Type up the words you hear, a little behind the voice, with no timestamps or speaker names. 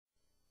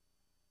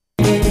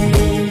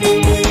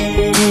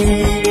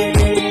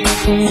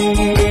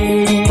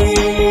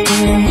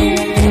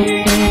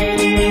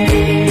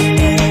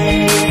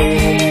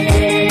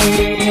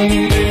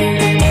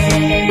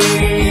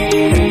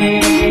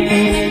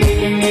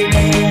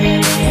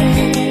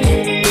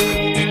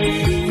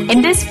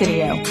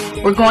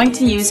We're going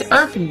to use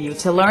Irfanview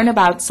to learn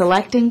about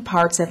selecting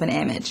parts of an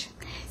image.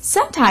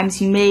 Sometimes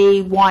you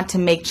may want to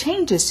make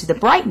changes to the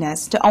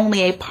brightness to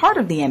only a part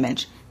of the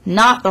image,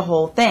 not the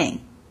whole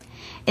thing.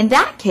 In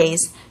that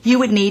case, you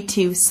would need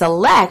to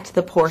select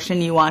the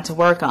portion you want to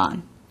work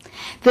on.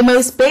 The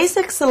most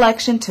basic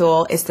selection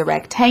tool is the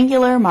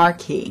rectangular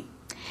marquee.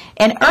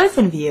 In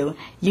Irfanview,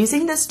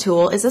 using this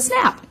tool is a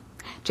snap.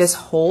 Just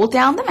hold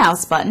down the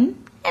mouse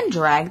button and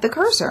drag the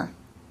cursor.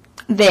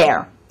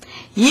 There!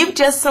 You've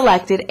just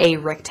selected a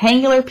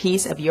rectangular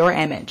piece of your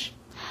image.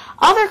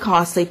 Other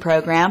costly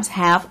programs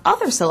have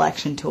other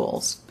selection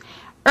tools.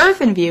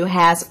 Irfanview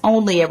has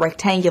only a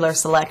rectangular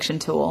selection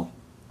tool.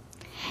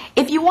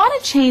 If you want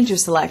to change your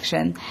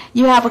selection,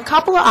 you have a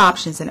couple of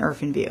options in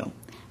Irfanview.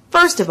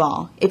 First of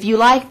all, if you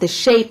like the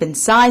shape and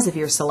size of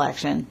your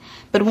selection,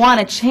 but want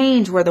to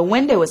change where the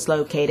window is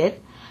located,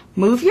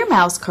 move your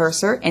mouse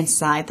cursor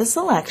inside the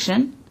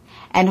selection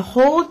and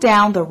hold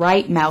down the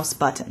right mouse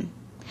button.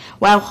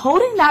 While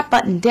holding that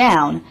button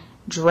down,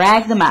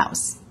 drag the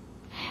mouse.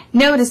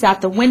 Notice that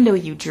the window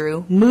you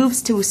drew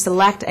moves to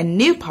select a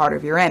new part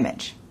of your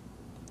image.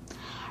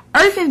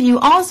 Irfanview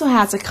also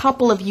has a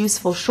couple of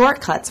useful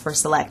shortcuts for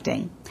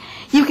selecting.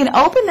 You can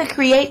open the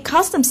Create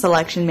Custom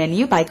Selection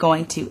menu by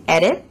going to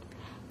Edit,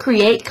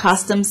 Create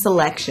Custom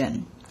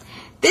Selection.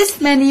 This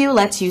menu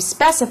lets you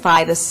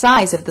specify the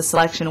size of the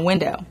selection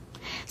window.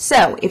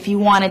 So, if you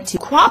wanted to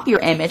crop your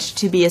image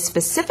to be a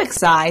specific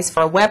size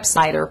for a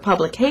website or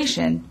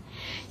publication,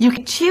 you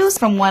can choose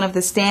from one of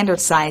the standard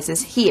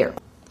sizes here.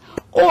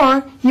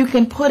 Or you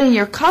can put in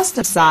your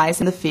custom size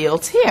in the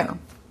fields here.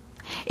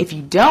 If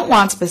you don't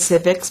want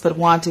specifics but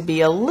want to be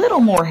a little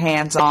more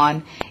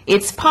hands-on,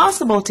 it's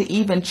possible to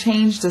even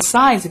change the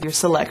size of your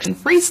selection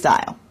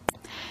freestyle.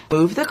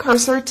 Move the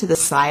cursor to the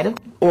side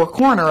or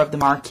corner of the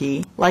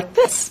marquee like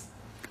this.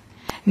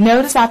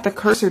 Notice that the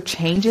cursor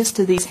changes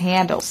to these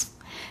handles.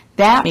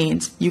 That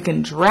means you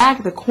can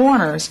drag the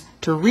corners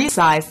to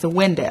resize the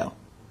window,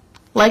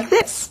 like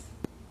this.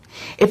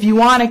 If you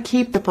want to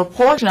keep the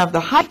proportion of the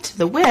height to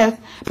the width,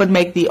 but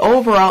make the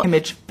overall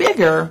image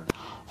bigger,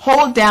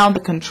 hold down the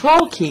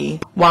Control key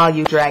while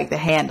you drag the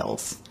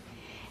handles.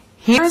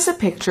 Here is a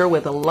picture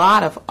with a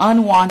lot of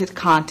unwanted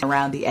content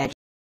around the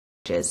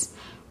edges.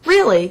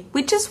 Really,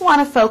 we just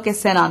want to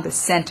focus in on the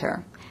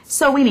center,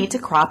 so we need to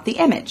crop the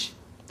image.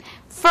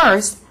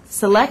 First,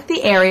 select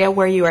the area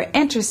where you are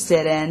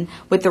interested in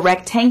with the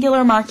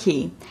rectangular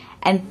marquee,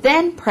 and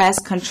then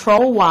press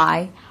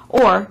Ctrl-Y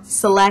or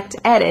select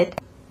Edit,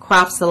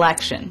 Crop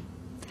Selection.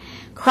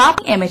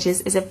 Cropping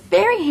images is a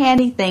very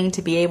handy thing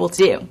to be able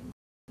to do.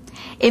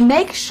 It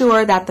makes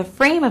sure that the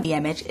frame of the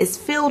image is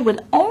filled with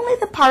only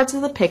the parts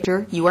of the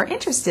picture you are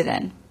interested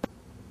in.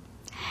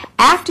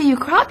 After you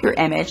crop your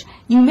image,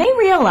 you may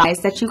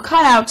realize that you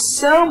cut out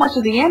so much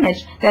of the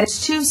image that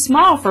it's too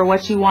small for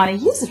what you want to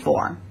use it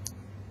for.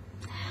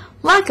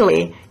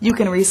 Luckily, you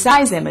can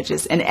resize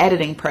images in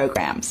editing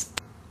programs.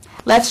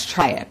 Let's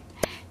try it.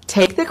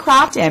 Take the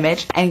cropped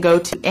image and go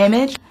to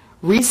Image,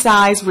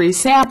 Resize,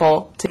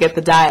 Resample to get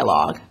the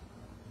dialog.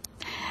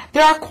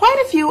 There are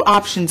quite a few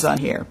options on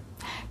here.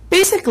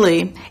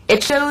 Basically,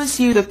 it shows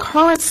you the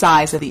current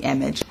size of the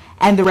image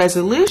and the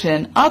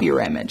resolution of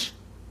your image.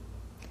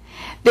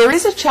 There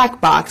is a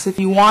checkbox if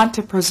you want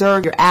to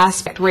preserve your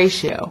aspect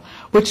ratio,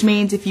 which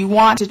means if you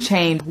want to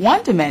change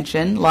one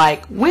dimension,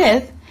 like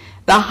width,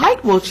 the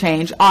height will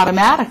change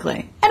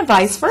automatically, and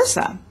vice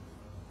versa.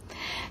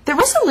 The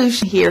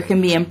resolution here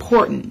can be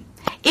important.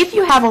 If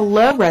you have a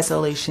low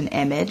resolution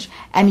image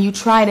and you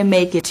try to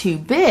make it too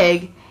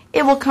big,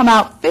 it will come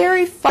out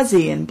very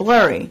fuzzy and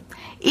blurry,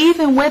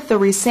 even with the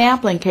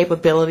resampling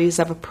capabilities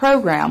of a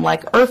program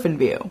like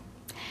Irfanview.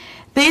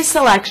 These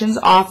selections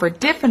offer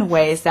different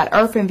ways that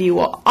Irfanview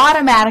will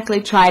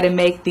automatically try to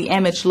make the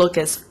image look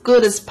as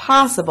good as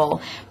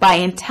possible by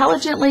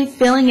intelligently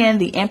filling in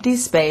the empty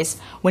space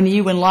when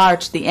you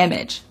enlarge the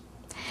image.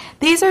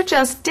 These are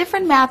just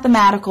different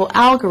mathematical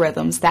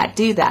algorithms that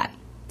do that.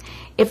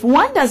 If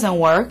one doesn't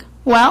work,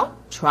 well,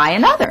 try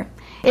another.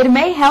 It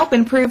may help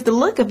improve the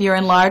look of your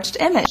enlarged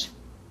image.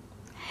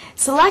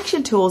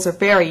 Selection tools are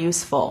very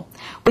useful.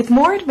 With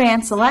more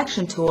advanced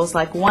selection tools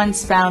like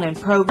ones found in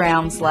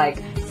programs like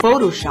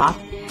Photoshop,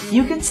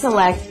 you can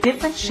select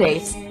different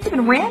shapes,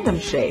 even random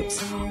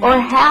shapes, or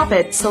have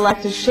it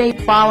select a shape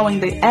following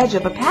the edge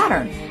of a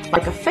pattern,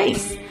 like a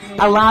face,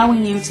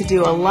 allowing you to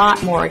do a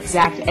lot more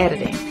exact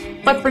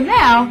editing. But for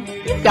now,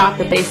 you've got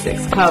the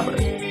basics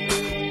covered.